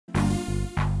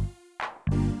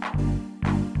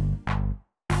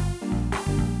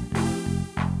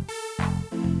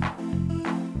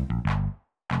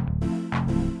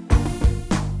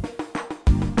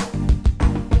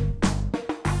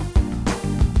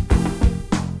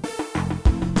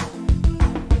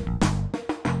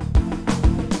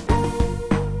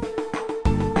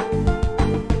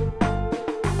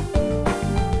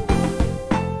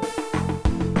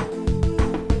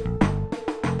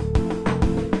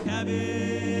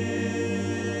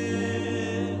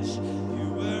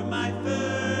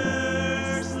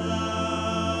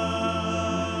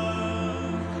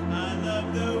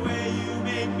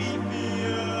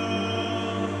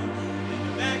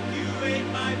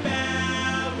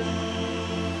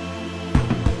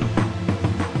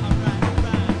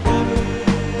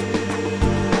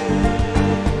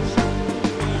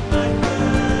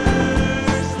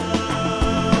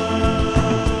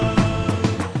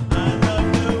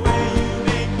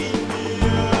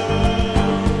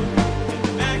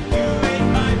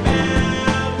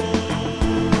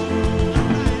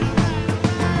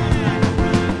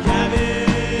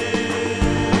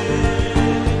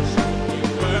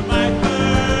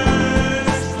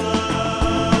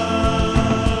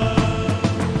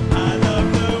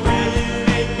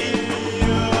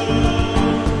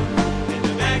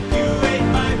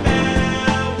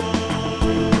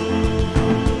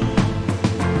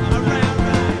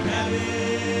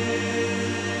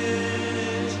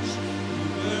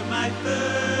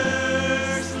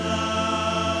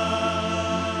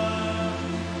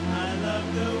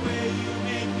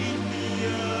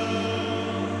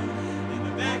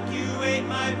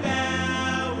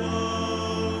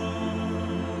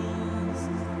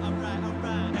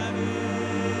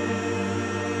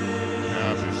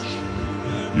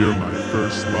You're my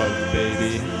first love,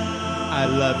 baby. I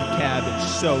love Cabbage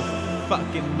so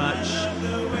fucking much.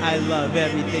 I love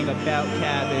everything about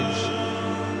Cabbage.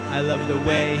 I love the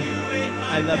way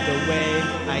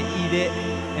I eat it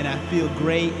and I feel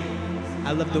great.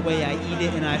 I love the way I eat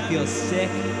it and I feel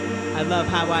sick. I love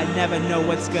how I never know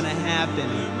what's gonna happen.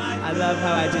 I love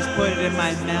how I just put it in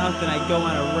my mouth and I go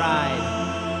on a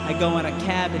ride. I go on a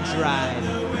cabbage ride.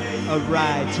 A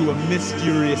ride to a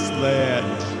mysterious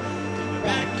land.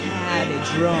 Where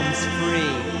cabbage roams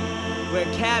free. Where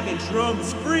cabbage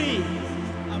roams free.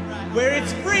 Where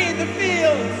it's free in the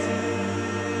fields.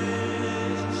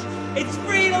 It's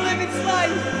free to live its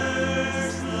life.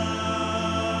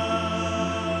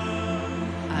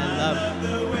 I love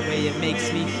the way it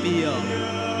makes me feel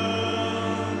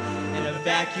and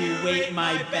evacuate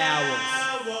my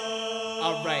bowels.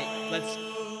 Alright, let's...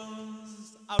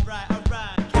 Alright.